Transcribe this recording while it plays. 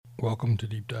Welcome to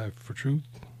Deep Dive for Truth.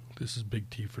 This is Big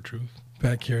T for Truth.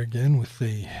 Back here again with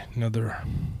another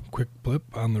quick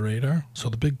blip on the radar. So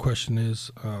the big question is,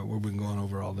 we've been going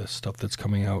over all this stuff that's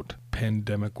coming out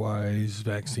pandemic-wise,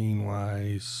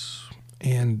 vaccine-wise,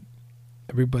 and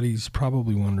everybody's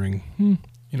probably wondering,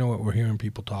 you know what, we're hearing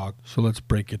people talk, so let's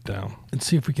break it down and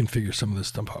see if we can figure some of this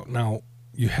stuff out. Now,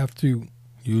 you have to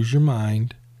use your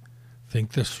mind,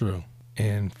 think this through,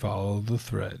 and follow the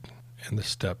thread and the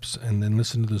steps, and then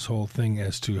listen to this whole thing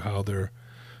as to how they're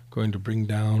going to bring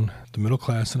down the middle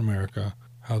class in America,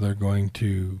 how they're going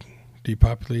to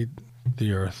depopulate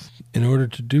the earth. In order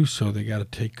to do so, they got to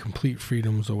take complete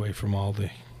freedoms away from all the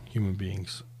human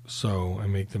beings,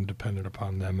 and make them dependent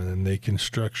upon them, and then they can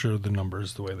structure the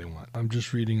numbers the way they want. I'm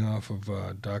just reading off of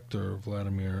Dr.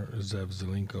 Vladimir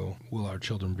Zelenko, Will Our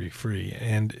Children Be Free?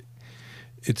 And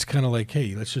it's kind of like,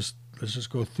 hey, let's just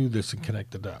go through this and connect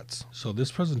the dots. So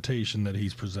this presentation that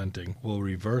he's presenting will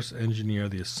reverse engineer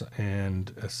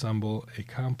and assemble a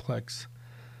complex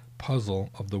puzzle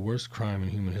of the worst crime in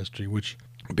human history, which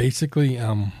basically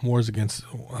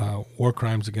war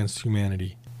crimes against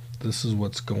humanity. This is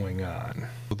what's going on.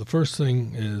 So the first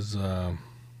thing is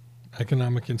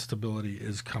economic instability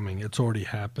is coming. It's already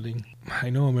happening. I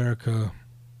know America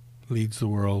leads the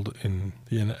world in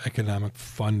the economic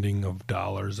funding of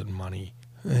dollars and money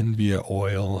and via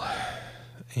oil.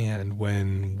 And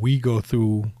when we go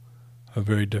through a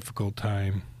very difficult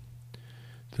time,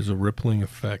 there's a rippling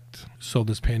effect. So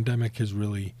this pandemic has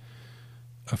really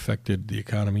affected the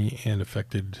economy and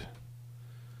affected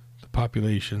the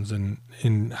populations.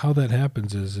 And how that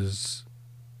happens is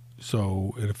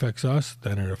so it affects us,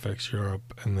 then it affects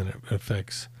Europe, and then it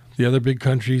affects the other big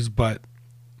countries, but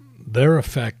their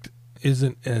effect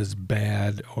isn't as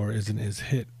bad or isn't as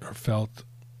hit or felt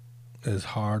as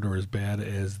hard or as bad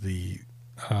as the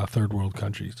third world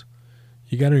countries.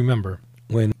 You got to remember,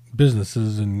 when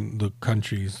businesses in the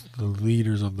countries, the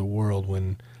leaders of the world,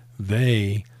 when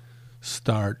they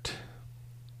start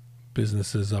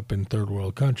businesses up in third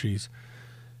world countries,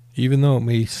 even though it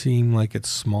may seem like it's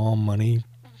small money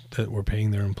that we're paying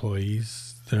their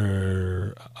employees,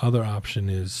 their other option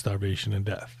is starvation and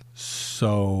death.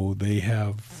 So they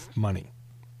have money.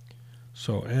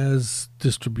 So as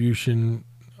distribution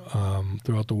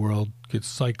throughout the world gets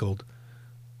cycled,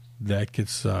 that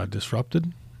gets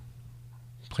disrupted.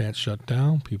 Plants shut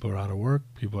down. People are out of work.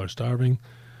 People are starving.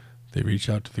 They reach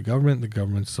out to the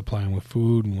government's supplying with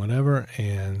food and whatever,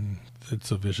 and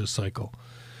it's a vicious cycle.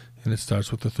 And it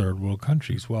starts with the third world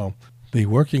countries. Well, the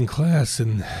working class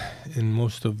in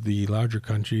most of the larger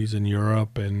countries in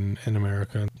Europe and in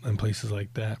America and places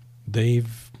like that,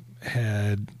 they've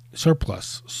had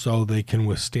surplus, so they can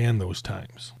withstand those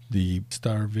times. The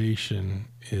starvation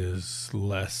is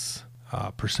less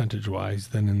percentage-wise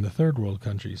than in the third world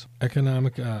countries.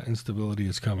 Economic instability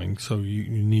is coming, so you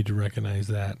need to recognize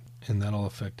that, and that'll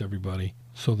affect everybody.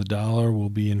 So the dollar will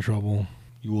be in trouble.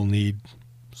 You will need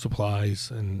supplies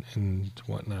and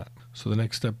whatnot. So the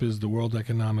next step is the World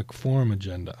Economic Forum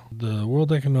agenda. The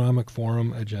World Economic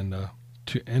Forum agenda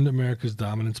to end America's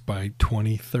dominance by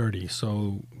 2030.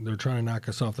 So they're trying to knock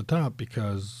us off the top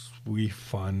because we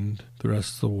fund the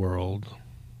rest of the world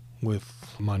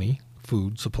with money,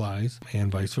 food, supplies,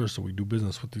 and vice versa. We do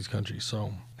business with these countries.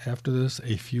 So after this,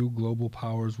 a few global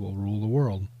powers will rule the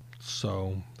world.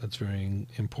 So that's very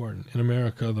important. In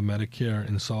America, the Medicare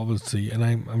insolvency, and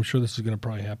I'm sure this is going to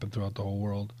probably happen throughout the whole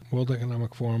world. World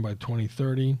Economic Forum by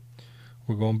 2030.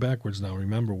 We're going backwards now.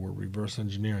 Remember, we're reverse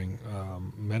engineering.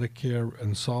 Medicare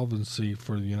insolvency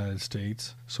for the United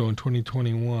States. So in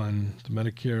 2021, the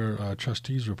Medicare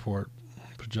Trustees Report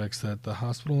projects that the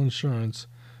hospital insurance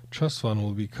trust fund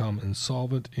will become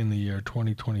insolvent in the year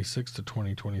 2026 to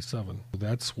 2027.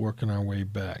 That's working our way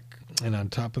back. And on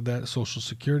top of that, Social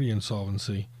Security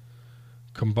insolvency,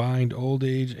 combined old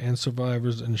age and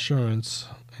survivors insurance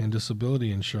and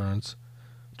disability insurance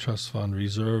trust fund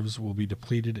reserves will be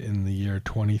depleted in the year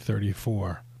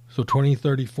 2034. So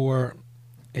 2034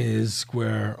 is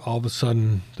where all of a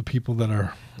sudden the people that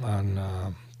are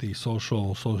on the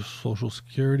social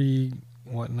security,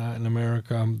 whatnot in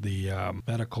America, the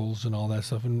medicals and all that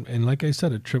stuff, and like I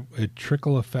said, it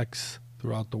trickle effects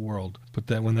throughout the world. But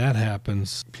that when that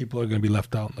happens, people are going to be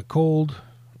left out in the cold,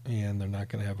 and they're not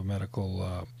going to have a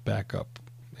medical backup,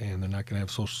 and they're not going to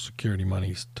have Social Security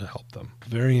monies to help them.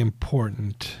 Very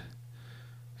important.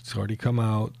 It's already come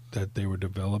out that they were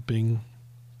developing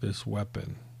this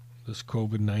weapon, this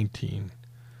COVID-19,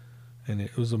 and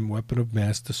it was a weapon of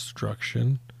mass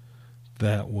destruction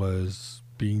that was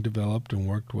being developed and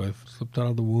worked with, slipped out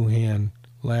of the Wuhan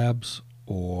labs,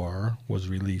 or was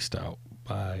released out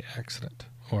by accident.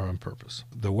 or on purpose.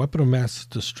 The weapon of mass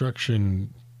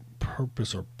destruction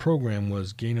purpose or program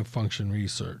was gain-of-function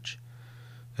research,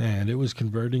 and it was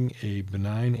converting a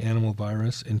benign animal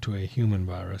virus into a human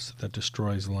virus that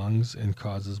destroys lungs and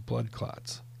causes blood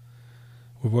clots.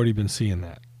 We've already been seeing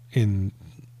that in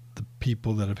the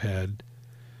people that have had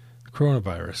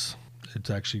coronavirus. It's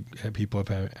actually people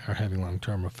are having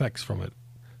long-term effects from it.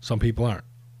 Some people aren't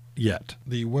yet.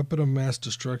 The weapon of mass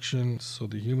destruction, so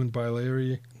the human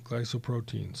biliary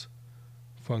glycoproteins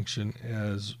function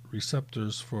as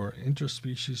receptors for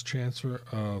interspecies transfer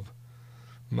of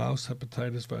mouse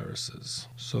hepatitis viruses.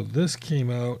 So this came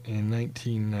out in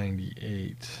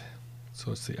 1998.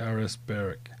 So it's the R.S.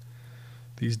 Barrick.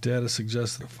 These data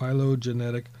suggest that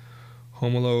phylogenetic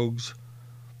homologues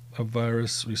of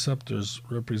virus receptors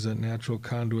represent natural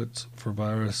conduits for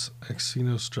virus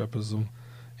xenostrepism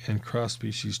and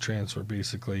cross-species transfer.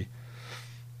 Basically,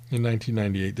 in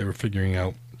 1998, they were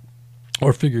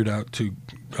figured out to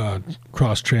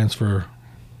cross-transfer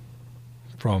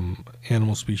from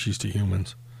animal species to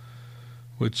humans,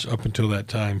 which up until that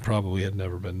time probably had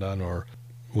never been done or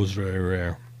was very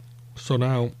rare. So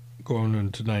now, going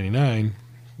into 99,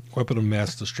 weapon of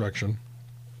mass destruction.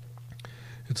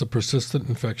 It's a persistent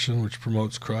infection which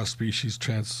promotes cross-species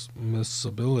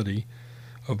transmissibility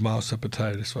of mouse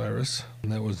hepatitis virus,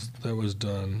 and that was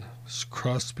done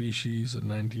cross-species in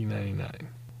 1999.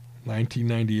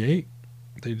 1998,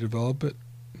 they develop it,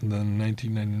 and then in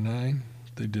 1999,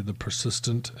 they did the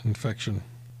persistent infection,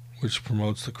 which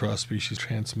promotes the cross-species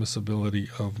transmissibility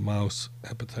of mouse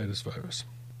hepatitis virus.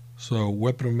 So,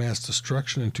 weapon of mass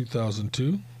destruction in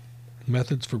 2002,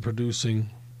 methods for producing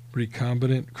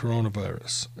recombinant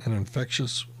coronavirus, an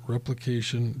infectious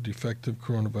replication defective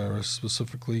coronavirus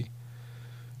specifically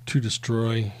to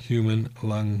destroy human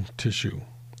lung tissue.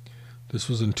 This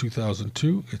was in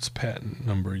 2002. Its patent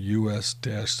number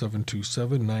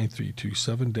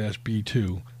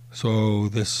US-7279327-B2. So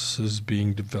this is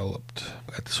being developed.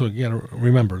 So again,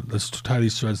 remember, let's tie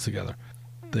these threads together.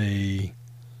 They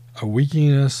are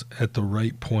weakening us at the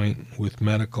right point with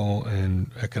medical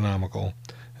and economical,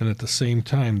 and at the same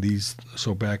time,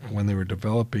 back when they were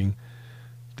developing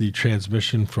the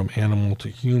transmission from animal to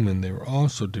human, they were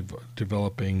also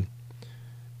developing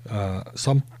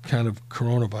some kind of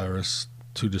coronavirus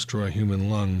to destroy human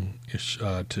lung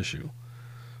tissue.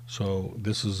 So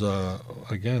this is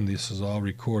this is all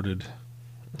recorded.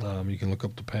 You can look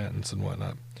up the patents and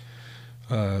whatnot.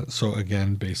 So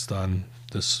again, based on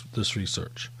this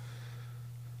research.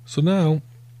 So now,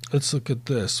 let's look at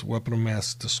this weapon of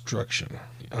mass destruction.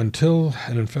 Until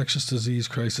an infectious disease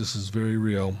crisis is very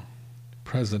real,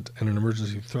 present, and an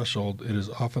emergency threshold, it is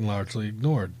often largely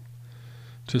ignored.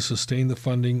 To sustain the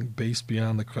funding based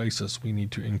beyond the crisis, we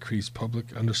need to increase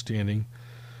public understanding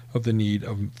of the need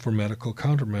for medical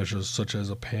countermeasures such as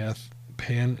a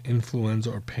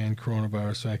pan-influenza or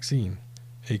pan-coronavirus vaccine.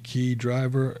 A key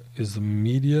driver is the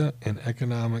media, and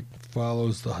economic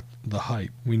follows the hype.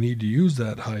 We need to use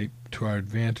that hype to our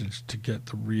advantage to get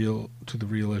to the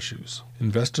real issues.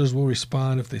 Investors will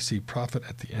respond if they see profit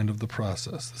at the end of the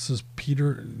process. This is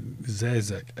Peter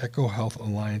Daszak, Eco Health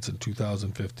Alliance in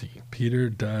 2015.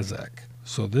 Peter Daszak.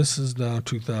 So this is now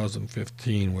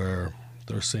 2015 where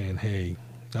they're saying, hey,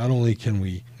 not only can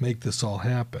we make this all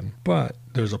happen, but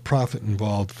there's a profit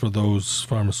involved for those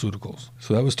pharmaceuticals.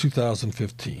 So that was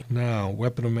 2015. Now,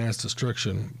 weapon of mass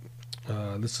destruction.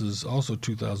 This is also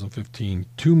 2015.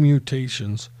 2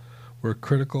 mutations were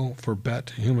critical for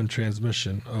bat-to-human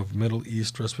transmission of Middle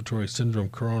East respiratory syndrome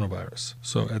coronavirus.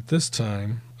 So at this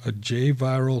time, a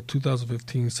J-viral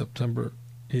 2015 September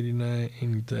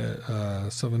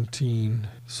 17,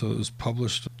 so it was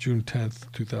published June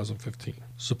 10th, 2015,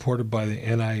 supported by the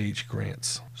NIH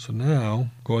grants. So now,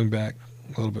 going back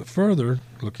a little bit further,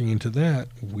 looking into that,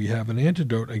 we have an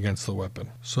antidote against the weapon.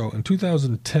 So in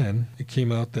 2010, it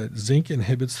came out that zinc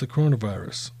inhibits the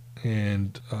coronavirus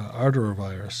and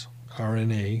arterovirus,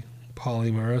 RNA,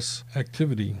 polymerase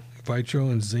activity. Vitro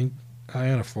and zinc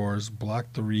ionophores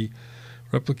block the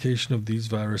replication of these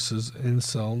viruses in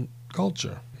cell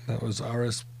culture. That was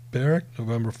R.S. Barrick,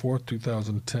 November 4th,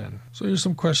 2010. So here's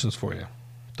some questions for you.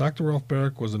 Dr. Ralph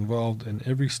Barrick was involved in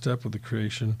every step of the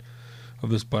creation of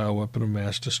this bioweapon of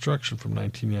mass destruction from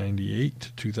 1998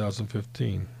 to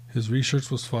 2015. His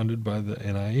research was funded by the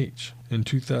NIH. In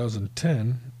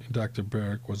 2010, Dr.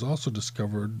 Barrick was also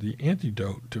discovered the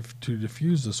antidote to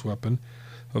defuse this weapon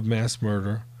of mass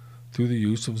murder through the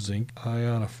use of zinc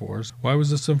ionophores. Why was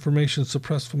this information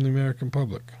suppressed from the American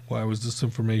public? Why was this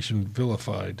information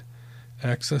vilified?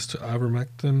 Access to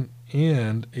ivermectin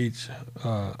and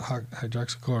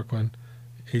hydroxychloroquine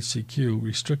HCQ,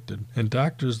 restricted, and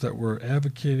doctors that were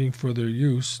advocating for their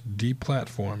use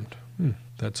deplatformed?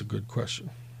 That's a good question.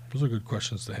 Those are good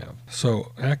questions to have.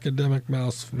 So, academic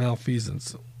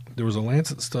malfeasance. There was a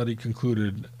Lancet study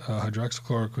concluded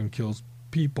hydroxychloroquine kills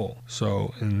people.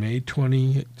 So, in May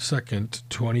 22nd,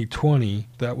 2020,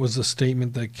 that was a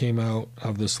statement that came out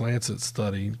of this Lancet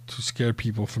study to scare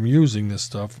people from using this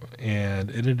stuff, and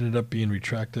it ended up being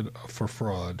retracted for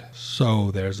fraud.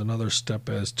 So, there's another step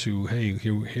as to, hey,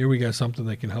 here we got something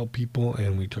that can help people,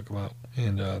 and we took them out.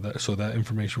 And so that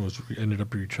information ended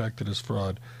up retracted as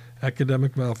fraud.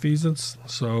 Academic malfeasance.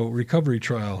 So, recovery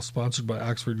trial sponsored by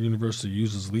Oxford University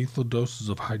uses lethal doses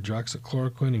of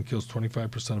hydroxychloroquine and kills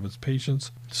 25% of its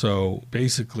patients. So,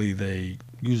 basically, they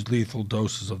used lethal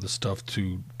doses of the stuff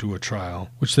to do a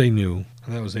trial, which they knew,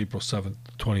 and that was April 7th,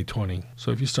 2020. So,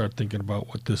 if you start thinking about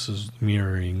what this is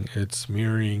mirroring, it's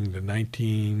mirroring the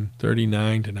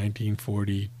 1939 to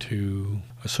 1942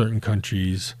 certain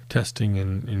countries testing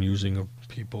and using of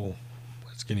people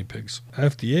guinea pigs.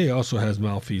 FDA also has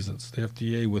malfeasance. The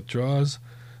FDA withdraws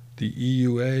the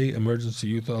EUA emergency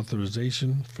use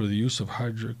authorization for the use of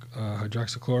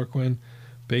hydroxychloroquine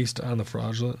based on the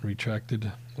fraudulent and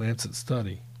retracted Lancet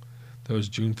study. That was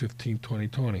June 15,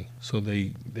 2020. So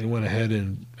they went ahead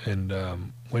and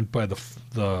went by the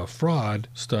fraud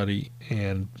study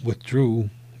and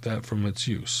withdrew that from its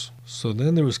use. So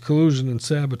then there was collusion and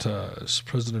sabotage.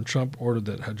 President Trump ordered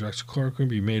that hydroxychloroquine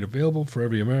be made available for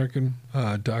every American.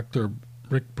 Dr.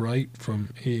 Rick Bright from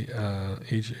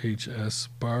HHS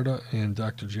BARDA and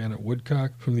Dr. Janet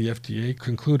Woodcock from the FDA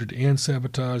concluded and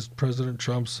sabotaged President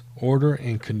Trump's order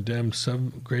and condemned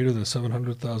greater than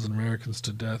 700,000 Americans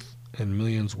to death and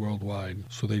millions worldwide.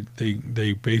 So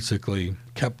they basically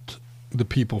kept the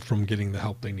people from getting the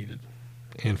help they needed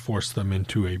and forced them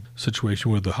into a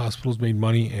situation where the hospitals made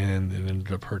money and it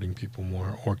ended up hurting people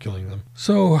more or killing them.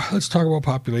 So let's talk about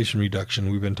population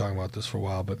reduction. We've been talking about this for a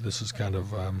while, but this is kind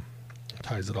of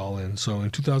ties it all in. So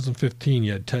in 2015,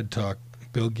 you had TED Talk.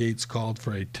 Bill Gates called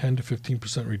for a 10 to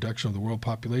 15% reduction of the world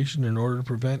population in order to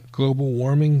prevent global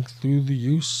warming through the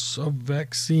use of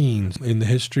vaccines. In the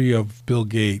history of Bill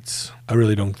Gates, I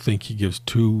really don't think he gives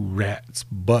two rats'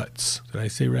 butts. Did I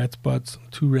say rats' butts?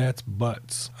 Two rats'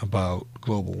 butts about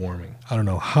global warming. I don't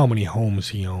know how many homes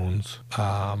he owns,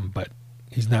 but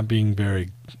he's not being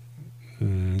very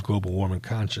global warming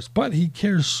conscious, but he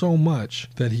cares so much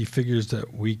that he figures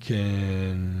that we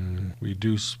can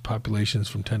reduce populations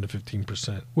from 10 to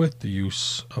 15% with the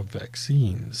use of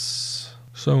vaccines.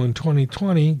 So in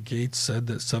 2020, Gates said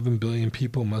that 7 billion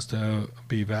people must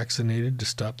be vaccinated to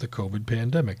stop the COVID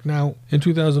pandemic. Now, in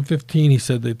 2015, he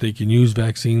said that they can use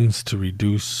vaccines to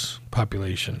reduce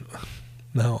population.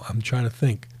 Now, I'm trying to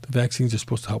think. The vaccines are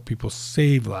supposed to help people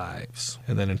save lives.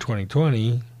 And then in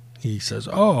 2020, he says,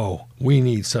 we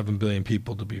need 7 billion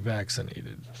people to be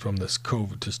vaccinated from this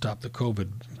COVID to stop the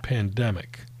COVID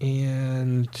pandemic.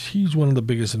 And he's one of the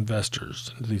biggest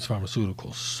investors in these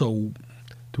pharmaceuticals. So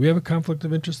do we have a conflict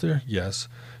of interest there? Yes.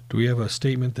 Do we have a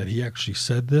statement that he actually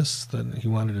said this, that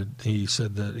he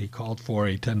said that he called for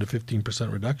a 10 to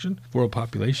 15% reduction for world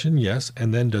population? Yes.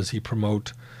 And then does he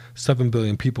promote 7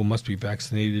 billion people must be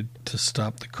vaccinated to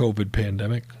stop the COVID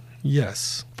pandemic?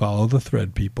 Yes. Follow the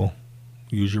thread, people.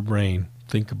 Use your brain.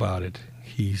 Think about it.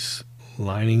 He's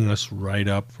lining us right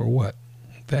up for what?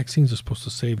 Vaccines are supposed to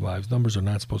save lives. Numbers are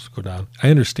not supposed to go down. I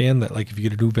understand that, like, if you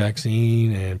get a new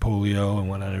vaccine and polio and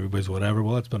whatnot, everybody's whatever.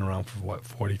 Well, it's been around for,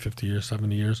 40, 50 years,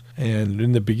 70 years. And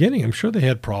in the beginning, I'm sure they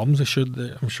had problems. I'm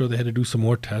sure they had to do some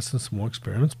more tests and some more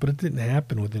experiments, but it didn't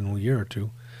happen within a year or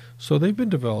two. So they've been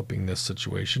developing this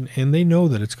situation, and they know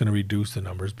that it's going to reduce the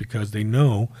numbers because they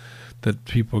know that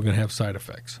people are going to have side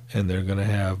effects, and they're going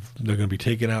to be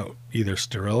taken out either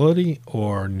sterility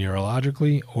or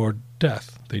neurologically or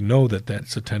death. They know that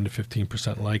that's a 10 to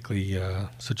 15% likely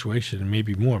situation, and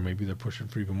maybe more. Maybe they're pushing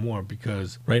for even more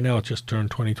because right now it just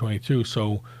turned 2022.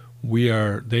 So they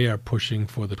are pushing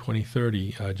for the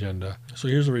 2030 agenda. So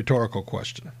here's a rhetorical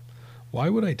question: why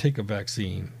would I take a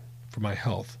vaccine for my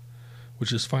health,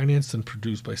 which is financed and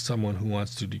produced by someone who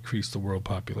wants to decrease the world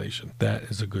population? That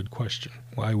is a good question.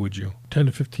 Why would you? 10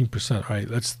 to 15%, right?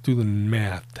 Let's do the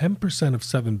math. 10% of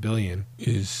 7 billion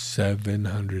is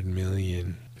 700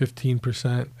 million.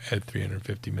 15% at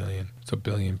 350 million. It's a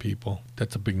billion people.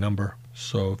 That's a big number.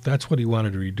 So if that's what he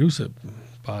wanted to reduce it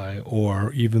by,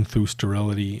 or even through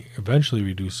sterility, eventually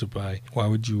reduce it by, why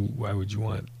would you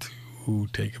want to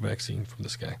take a vaccine from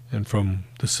this guy and from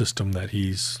the system that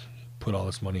he's put all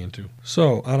this money into?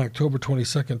 So on October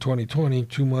 22nd, 2020,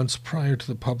 2 months prior to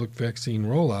the public vaccine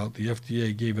rollout, the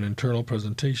FDA gave an internal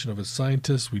presentation of its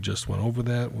scientists. We just went over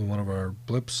that with one of our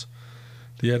blips.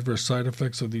 The adverse side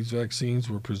effects of these vaccines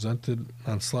were presented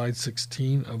on slide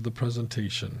 16 of the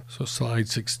presentation. So slide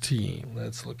 16,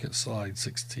 let's look at slide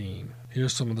 16.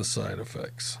 Here's some of the side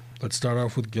effects. Let's start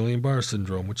off with Guillain-Barré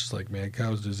syndrome, which is like mad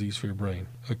cow's disease for your brain.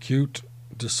 Acute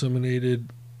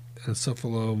disseminated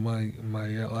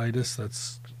encephalomyelitis,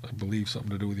 that's, I believe,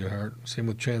 something to do with your heart. Same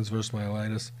with transverse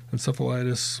myelitis.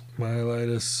 Encephalitis,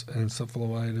 myelitis,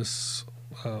 encephalomyelitis.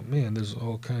 There's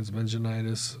all kinds of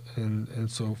meningitis and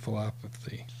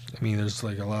encephalopathy. I mean, there's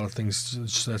like a lot of things.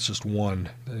 That's just one.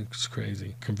 It's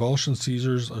crazy. Convulsion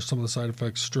seizures are some of the side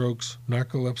effects. Strokes,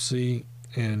 narcolepsy,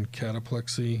 and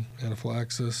cataplexy,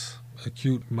 anaphylaxis,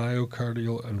 acute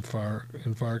myocardial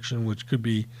infarction, which could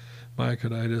be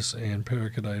myocarditis and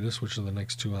pericarditis, which are the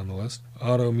next two on the list.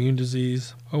 Autoimmune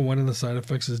disease. One of the side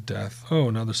effects is death.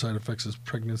 Another side effect is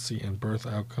pregnancy and birth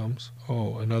outcomes.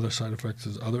 Another side effect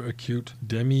is other acute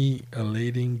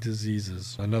demyelinating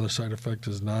diseases. Another side effect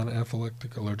is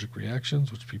non-anaphylactic allergic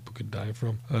reactions, which people could die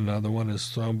from. Another one is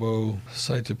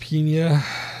thrombocytopenia,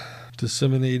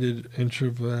 disseminated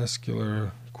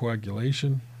intravascular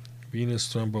coagulation,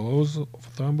 venous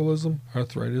thrombolism,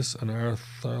 arthritis and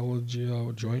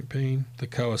arthralgia joint pain, the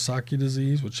Kawasaki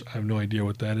disease, which I have no idea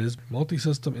what that is,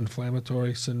 multisystem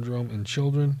inflammatory syndrome in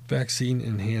children,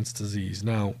 vaccine-enhanced disease.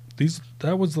 Now,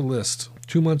 that was the list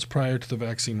 2 months prior to the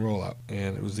vaccine rollout,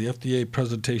 and it was the FDA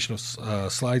presentation of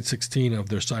slide 16 of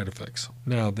their side effects.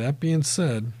 Now, that being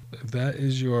said, that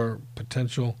is your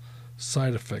potential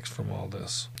side effects from all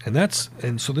this, and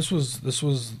so this was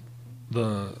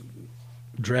the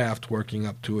draft working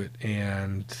up to it,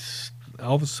 and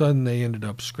all of a sudden they ended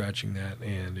up scratching that,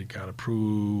 and it got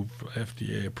approved,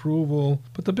 FDA approval.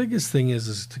 But the biggest thing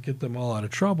is to get them all out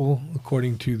of trouble,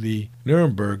 according to the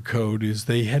Nuremberg Code, is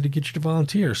they had to get you to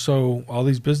volunteer. So all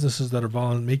these businesses that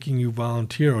are making you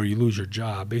volunteer, or you lose your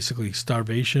job, basically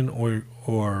starvation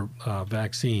or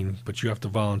vaccine, but you have to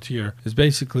volunteer, is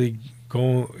basically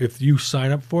if you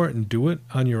sign up for it and do it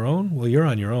on your own, well, you're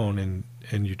on your own, and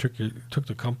you took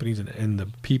the companies and the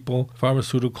people,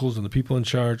 pharmaceuticals, and the people in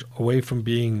charge away from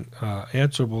being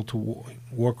answerable to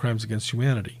war crimes against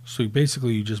humanity. So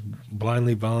you just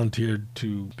blindly volunteered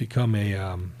to become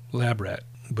a lab rat,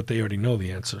 but they already know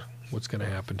the answer. What's going to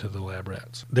happen to the lab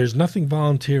rats? There's nothing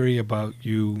voluntary about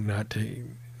you not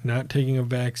taking a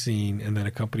vaccine and then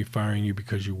a company firing you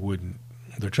because you wouldn't.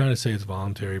 They're trying to say it's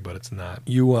voluntary, but it's not.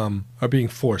 You are being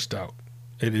forced out.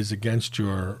 It is against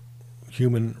your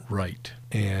human right.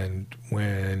 And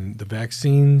when the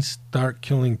vaccines start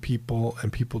killing people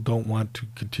and people don't want to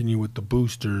continue with the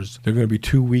boosters, they're going to be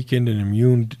too weakened and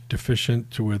immune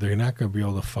deficient to where they're not going to be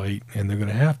able to fight, and they're going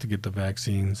to have to get the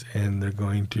vaccines, and they're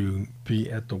going to be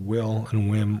at the will and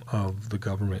whim of the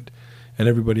government. And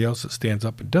everybody else that stands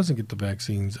up and doesn't get the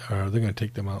vaccines, they're going to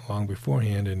take them out long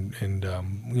beforehand and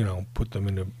put them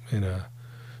in a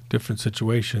different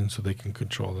situation so they can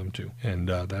control them too. And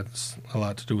that's a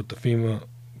lot to do with the FEMA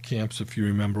camps. If you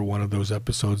remember, one of those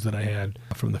episodes that I had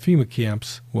from the FEMA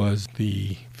camps was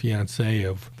the fiance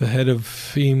of the head of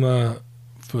FEMA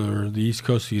for the East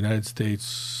Coast of the United States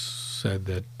said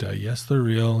that yes, they're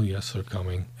real, yes, they're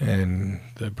coming. And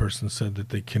that person said that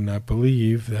they cannot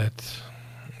believe that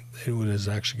it was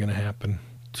actually going to happen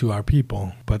to our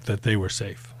people, but that they were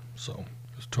safe. So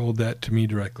I was told that to me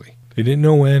directly. They didn't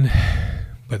know when,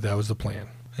 but that was the plan,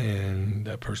 and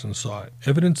that person saw it.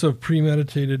 Evidence of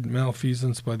premeditated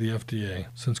malfeasance by the FDA.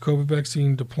 Since COVID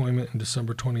vaccine deployment in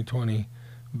December 2020,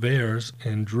 VAERS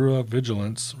and DRUA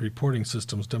vigilance reporting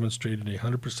systems demonstrated a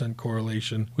 100%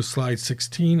 correlation with slide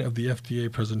 16 of the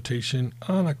FDA presentation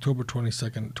on October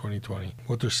 22nd, 2020.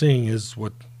 What they're saying is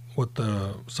what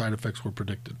the side effects were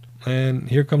predicted. And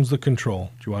here comes the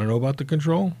control. Do you want to know about the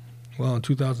control? Well, in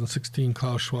 2016,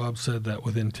 Klaus Schwab said that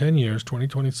within 10 years,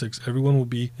 2026, everyone will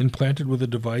be implanted with a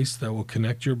device that will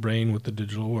connect your brain with the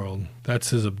digital world.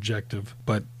 That's his objective.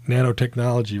 But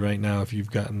nanotechnology right now, if you've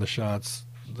gotten the shots,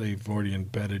 they've already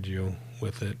embedded you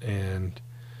with it, and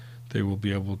they will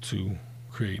be able to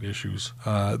create issues.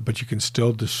 But you can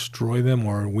still destroy them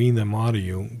or wean them out of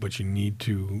you, but you need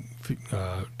to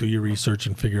do your research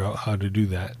and figure out how to do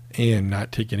that, and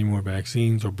not take any more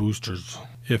vaccines or boosters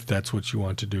if that's what you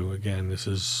want to do. Again, this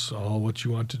is all what you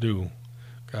want to do.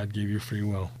 God gave you free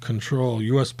will. Control.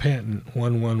 U.S. Patent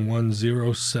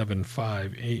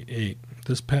 111075888.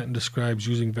 This patent describes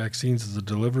using vaccines as a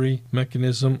delivery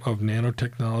mechanism of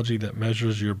nanotechnology that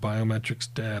measures your biometrics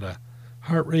data,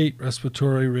 heart rate,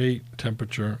 respiratory rate,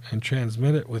 temperature, and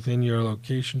transmit it within your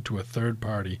location to a third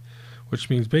party, which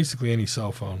means basically any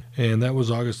cell phone. And that was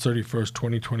August 31st,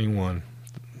 2021.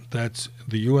 That's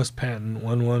the U.S. Patent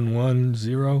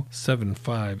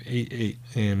 111075888.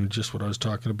 And just what I was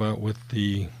talking about with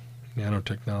the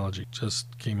nanotechnology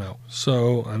just came out.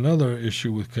 So another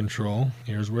issue with control,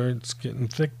 here's where it's getting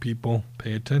thick, people.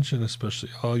 Pay attention, especially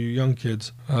all you young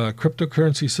kids.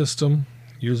 Cryptocurrency system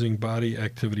using body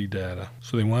activity data.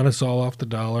 So they want us all off the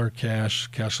dollar,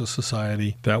 cashless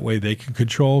society. That way they can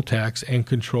control, tax, and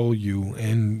control you.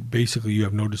 And basically you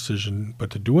have no decision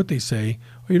but to do what they say,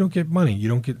 or you don't get money. You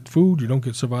don't get food, you don't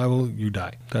get survival, you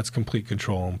die. That's complete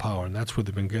control and power, and that's where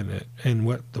they've been getting it. And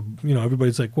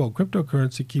everybody's like, well,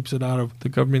 cryptocurrency keeps it out of the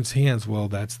government's hands. Well,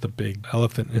 that's the big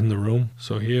elephant in the room.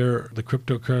 So here, the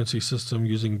cryptocurrency system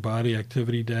using body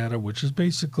activity data, which is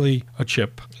basically a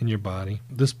chip in your body.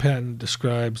 This patent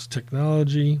describes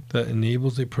technology that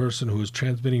enables a person who is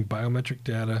transmitting biometric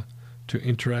data to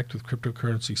interact with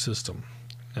cryptocurrency system.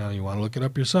 Now, you want to look it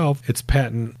up yourself. It's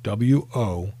patent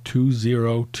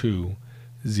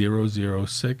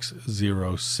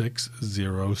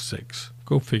WO2060060606.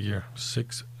 Go figure,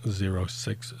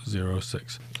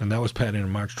 60606. And that was patented in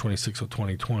March 26th of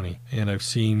 2020. And I've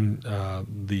seen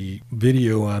the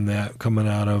video on that coming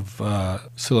out of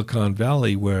Silicon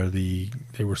Valley, where they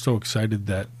were so excited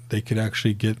that they could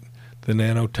actually get the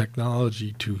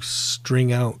nanotechnology to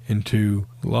string out into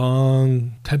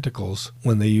long tentacles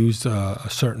when they used a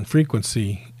certain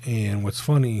frequency. And what's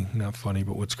not funny,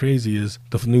 but what's crazy is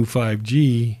the new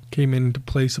 5G came into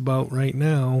place about right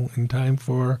now in time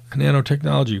for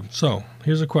nanotechnology. So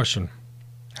here's a question.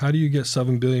 How do you get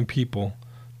 7 billion people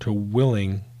to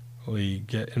willingly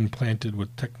get implanted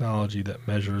with technology that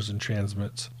measures and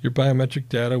transmits your biometric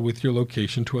data with your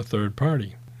location to a third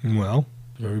party? Well,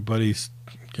 everybody's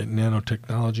getting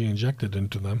nanotechnology injected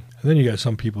into them. And then you got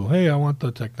some people, hey, I want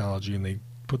the technology, and they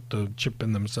put the chip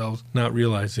in themselves, not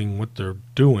realizing what they're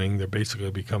doing. They're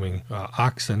basically becoming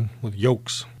oxen with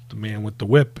yokes. The man with the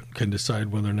whip can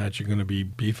decide whether or not you're going to be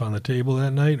beef on the table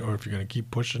that night, or if you're going to keep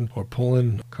pushing or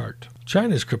pulling a cart.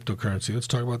 China's cryptocurrency. Let's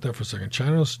talk about that for a second.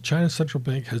 China's central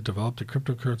bank has developed a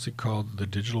cryptocurrency called the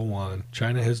digital yuan.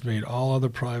 China has made all other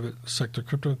private sector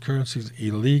cryptocurrencies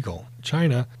illegal.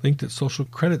 China linked its social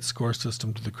credit score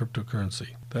system to the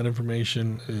cryptocurrency. That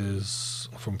information is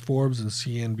from Forbes and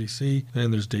CNBC,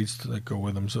 and there's dates that go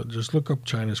with them. So just look up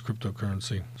China's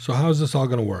cryptocurrency. So how is this all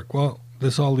going to work? Well,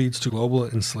 this all leads to global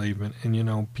enslavement.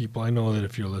 And, people, I know that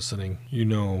if you're listening, you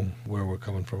know where we're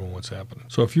coming from and what's happening.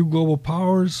 So a few global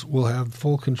powers will have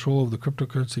full control of the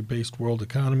cryptocurrency-based world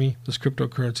economy. This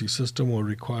cryptocurrency system will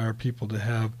require people to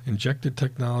have injected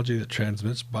technology that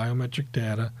transmits biometric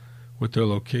data with their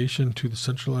location to the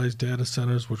centralized data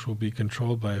centers, which will be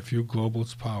controlled by a few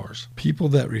globalist powers. People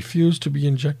that refuse to be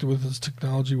injected with this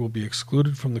technology will be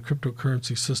excluded from the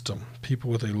cryptocurrency system.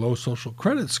 People with a low social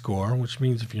credit score, which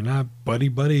means if you're not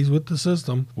buddies with the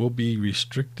system, will be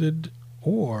restricted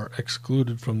or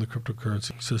excluded from the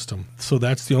cryptocurrency system. So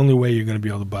that's the only way you're going to be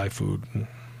able to buy food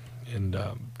and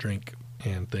drink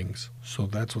and things. So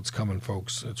that's what's coming,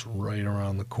 folks. It's right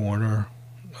around the corner.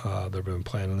 They've been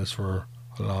planning this for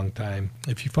a long time.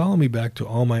 If you follow me back to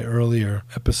all my earlier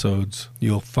episodes,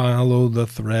 you'll follow the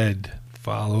thread.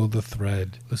 Follow the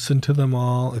thread. Listen to them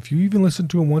all. If you even listen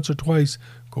to them once or twice,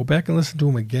 go back and listen to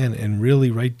them again and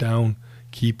really write down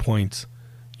key points.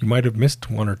 You might have missed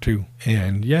one or two.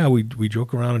 And yeah, we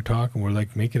joke around and talk, and we're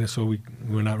like making it so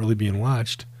we're not really being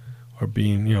watched or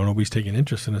being, nobody's taking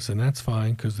interest in us, and that's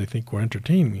fine because they think we're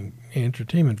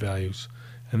entertainment values.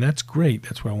 And that's great.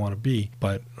 That's where I want to be.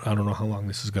 But I don't know how long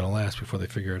this is going to last before they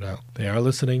figure it out. They are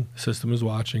listening. The system is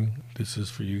watching. This is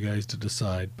for you guys to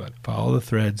decide. But follow the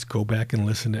threads. Go back and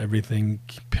listen to everything.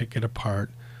 Pick it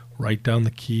apart. Write down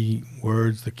the key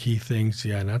words, the key things.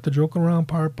 Yeah, not the joke around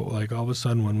part, but like all of a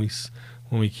sudden when we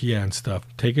key on stuff,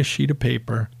 take a sheet of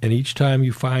paper, and each time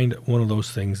you find one of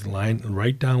those things,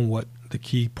 write down what the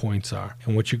key points are.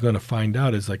 And what you're going to find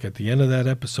out is, like, at the end of that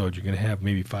episode, you're going to have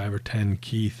maybe 5 or 10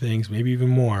 key things, maybe even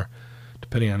more,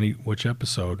 depending on which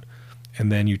episode.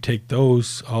 And then you take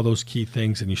all those key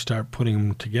things, and you start putting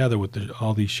them together with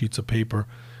all these sheets of paper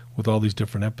with all these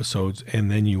different episodes, and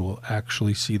then you will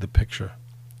actually see the picture.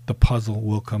 The puzzle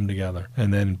will come together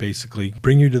and then basically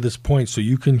bring you to this point so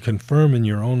you can confirm in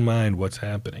your own mind what's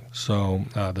happening. So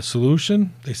the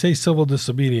solution, they say civil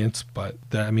disobedience, but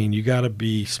you got to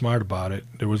be smart about it.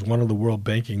 There was one of the World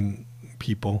Banking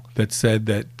people that said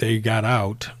that they got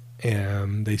out,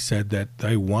 and they said that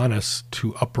they want us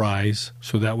to uprise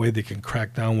so that way they can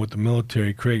crack down with the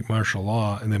military, create martial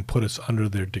law, and then put us under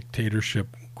their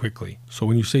dictatorship quickly. So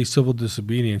when you say civil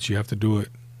disobedience, you have to do it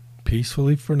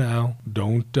peacefully for now.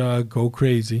 Don't go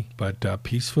crazy, but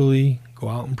peacefully go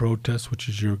out and protest, which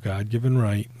is your God-given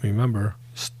right. Remember,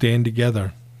 stand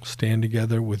together. Stand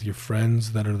together with your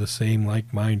friends that are the same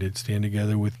like-minded. Stand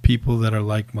together with people that are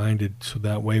like-minded, so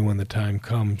that way when the time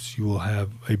comes, you will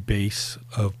have a base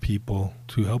of people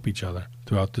to help each other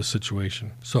throughout this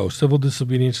situation. So civil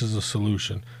disobedience is a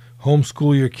solution.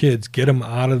 Homeschool your kids. Get them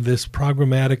out of this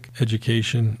programmatic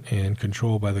education and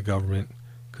control by the government,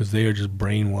 because they are just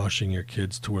brainwashing your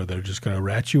kids to where they're just going to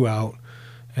rat you out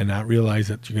and not realize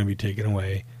that you're going to be taken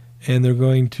away. And they're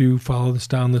going to follow this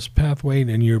down this pathway,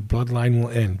 and your bloodline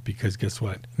will end, because guess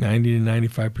what? 90 to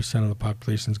 95% of the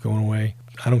population is going away.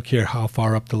 I don't care how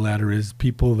far up the ladder is.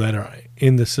 People that are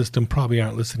in the system probably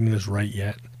aren't listening to this right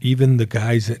yet. Even the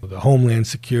guys, the Homeland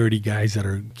Security guys that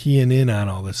are keying in on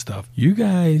all this stuff, you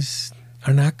guys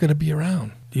are not going to be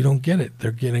around. You don't get it.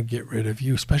 They're going to get rid of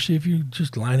you, especially if you're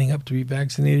just lining up to be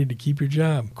vaccinated to keep your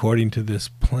job. According to this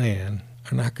plan,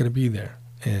 are not going to be there.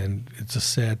 And it's a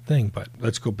sad thing, but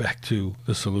let's go back to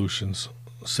the solutions.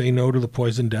 Say no to the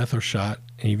poison, death, or shot.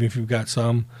 And even if you've got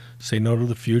some, say no to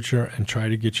the future and try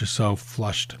to get yourself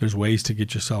flushed. There's ways to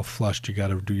get yourself flushed. You got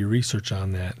to do your research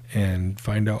on that and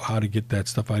find out how to get that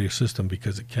stuff out of your system,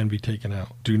 because it can be taken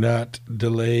out. Do not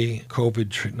delay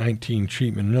COVID-19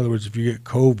 treatment. In other words, if you get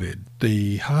COVID,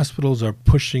 the hospitals are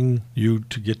pushing you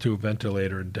to get to a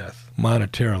ventilator and death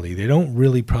monetarily. They don't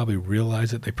really probably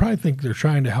realize it. They probably think they're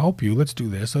trying to help you. Let's do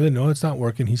this. So they know it's not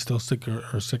working. He's still sicker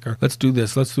or sicker. Let's do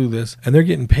this. Let's do this. And they're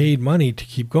getting paid money to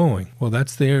keep going. Well,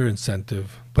 that's their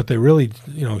incentive. But they're really,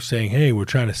 saying, hey, we're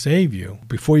trying to save you.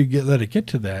 Before you let it get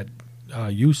to that,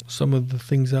 use some of the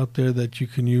things out there that you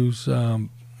can use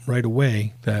right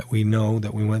away that we know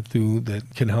that we went through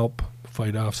that can help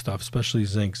fight off stuff, especially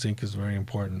zinc. Zinc is very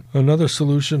important. Another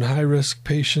solution, high-risk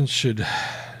patients should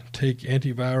take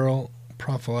antiviral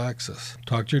prophylaxis.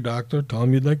 Talk to your doctor. Tell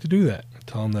them you'd like to do that.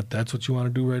 Tell them that that's what you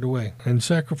want to do right away. And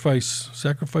sacrifice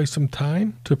some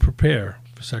time to prepare.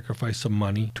 Sacrifice some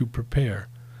money to prepare.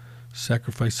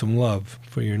 Sacrifice some love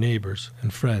for your neighbors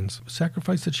and friends.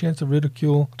 Sacrifice the chance of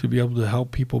ridicule to be able to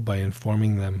help people by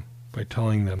informing them, by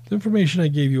telling them. The information I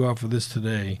gave you off of this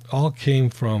today all came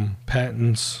from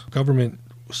patents, government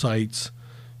sites.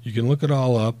 You can look it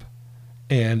all up,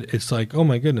 and it's like, oh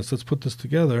my goodness, let's put this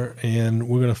together, and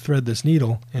we're going to thread this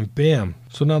needle, and bam.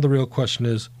 So now the real question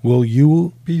is, will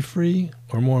you be free?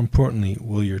 Or more importantly,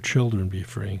 will your children be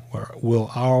free? Or will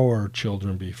our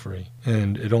children be free?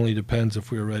 And it only depends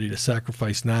if we're ready to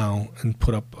sacrifice now and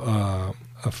put up a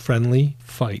friendly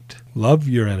fight. Love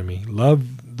your enemy.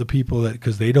 Love the people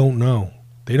because they don't know.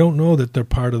 They don't know that they're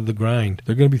part of the grind.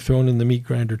 They're going to be thrown in the meat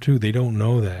grinder too. They don't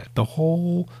know that. The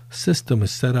whole system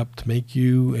is set up to make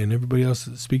you and everybody else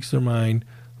that speaks their mind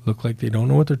look like they don't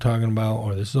know what they're talking about,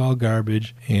 or this is all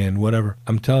garbage and whatever.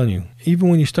 I'm telling you, even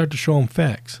when you start to show them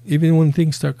facts, even when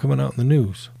things start coming out in the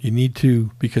news, you need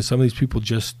to, because some of these people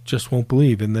just won't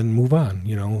believe and then move on.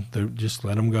 They're just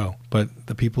let them go. But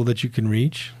the people that you can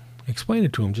reach, explain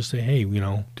it to them. Just say, hey,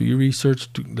 do your research.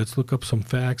 Let's look up some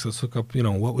facts. Let's look up,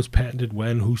 what was patented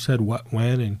when, who said what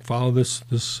when, and follow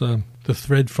the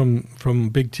thread from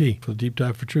Big T for the Deep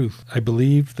Dive for Truth. I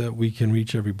believe that we can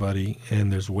reach everybody,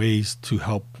 and there's ways to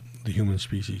help the human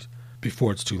species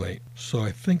before it's too late. So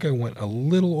I think I went a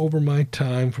little over my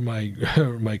time for my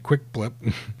my quick blip.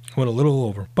 Went a little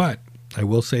over, but I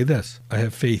will say this. I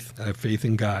have faith. I have faith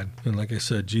in God. And like I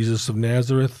said, Jesus of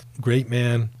Nazareth, great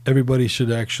man. Everybody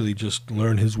should actually just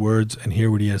learn his words and hear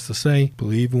what he has to say.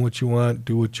 Believe in what you want.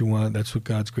 Do what you want. That's what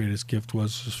God's greatest gift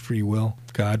was, just free will.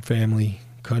 God, family,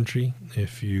 country.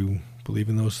 If you believe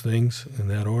in those things in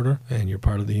that order and you're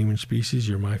part of the human species,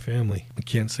 you're my family. I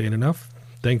can't say it enough.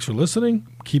 Thanks for listening.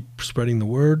 Keep spreading the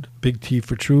word. Big T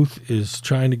for Truth is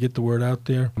trying to get the word out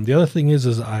there. The other thing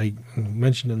is I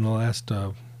mentioned in the last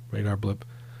radar blip,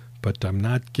 but I'm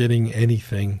not getting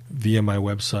anything via my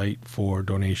website for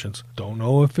donations. Don't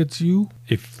know if it's you.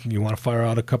 If you want to fire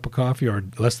out a cup of coffee or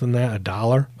less than that,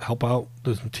 $1, help out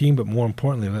the team. But more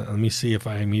importantly, let me see if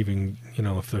I'm even,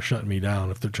 if they're shutting me down,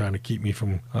 if they're trying to keep me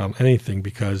from anything,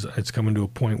 because it's coming to a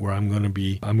point where I'm going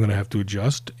to have to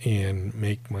adjust and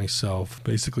make myself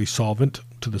basically solvent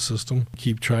to the system.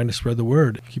 Keep trying to spread the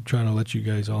word. Keep trying to let you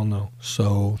guys all know.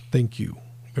 So thank you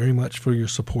very much for your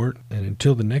support. And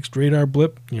until the next radar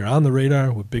blip, you're on the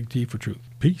radar with Big T for Truth.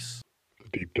 Peace.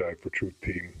 The Deep Dive for Truth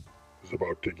team is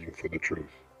about digging for the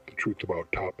truth. The truth about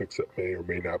topics that may or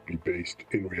may not be based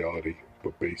in reality,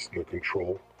 but based in the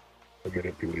control and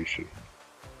manipulation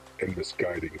and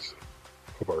misguidings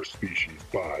of our species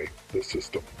by the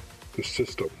system. The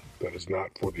system that is not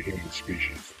for the human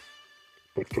species,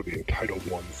 but for the entitled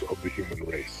ones of the human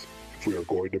race. If we are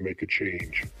going to make a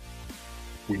change,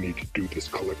 we need to do this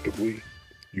collectively,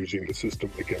 using the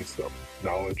system against them.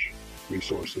 Knowledge,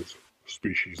 resources,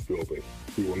 species building.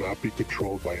 We will not be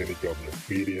controlled by any government,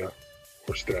 media,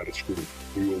 or status group.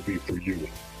 We will be for you,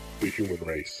 the human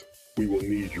race. We will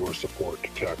need your support to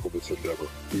tackle this endeavor.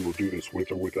 We will do this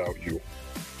with or without you.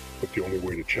 But the only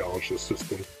way to challenge the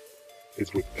system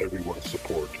is with everyone's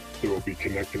support. There will be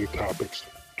connecting topics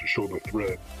to show the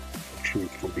thread of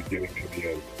truth from beginning to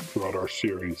the end. Throughout our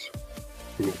series,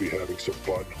 we will be having some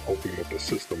fun, hoping that the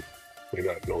system may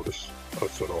not notice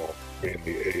us at all,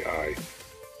 mainly AI.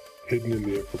 Hidden in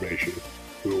the information,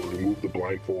 we will remove the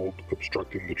blindfold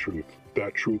obstructing the truth.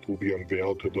 That truth will be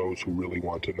unveiled to those who really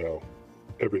want to know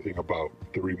everything about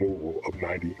the removal of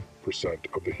 90%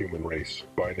 of the human race.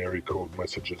 Binary code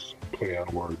messages, play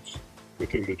on words,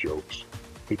 within the jokes,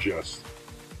 the jests,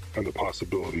 and the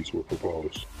possibilities were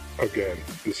proposed. Again,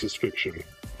 this is fiction.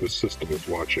 The system is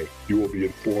watching. You will be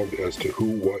informed as to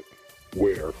who, what,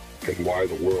 where, and why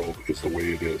the world is the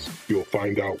way it is. You will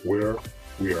find out where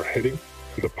we are heading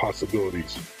and the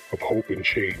possibilities of hope and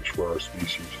change for our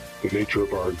species. The nature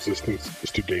of our existence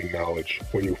is to gain knowledge.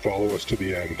 When you follow us to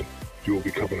the end, you will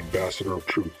become an ambassador of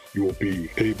truth. You will be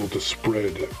able to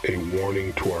spread a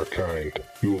warning to our kind.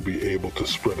 You will be able to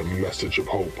spread a message of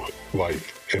hope,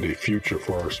 life, and a future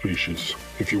for our species.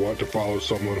 If you want to follow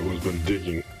someone who has been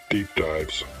digging deep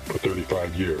dives for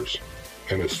 35 years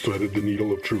and has threaded the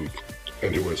needle of truth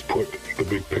and who has put the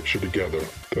big picture together,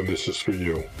 then this is for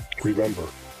you. Remember,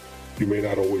 you may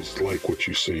not always like what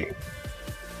you see,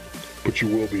 but you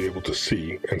will be able to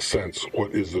see and sense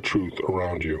what is the truth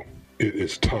around you. It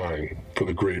is time for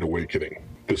the Great Awakening.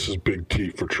 This is Big T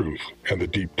for Truth and the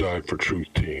Deep Dive for Truth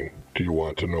team. Do you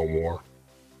want to know more?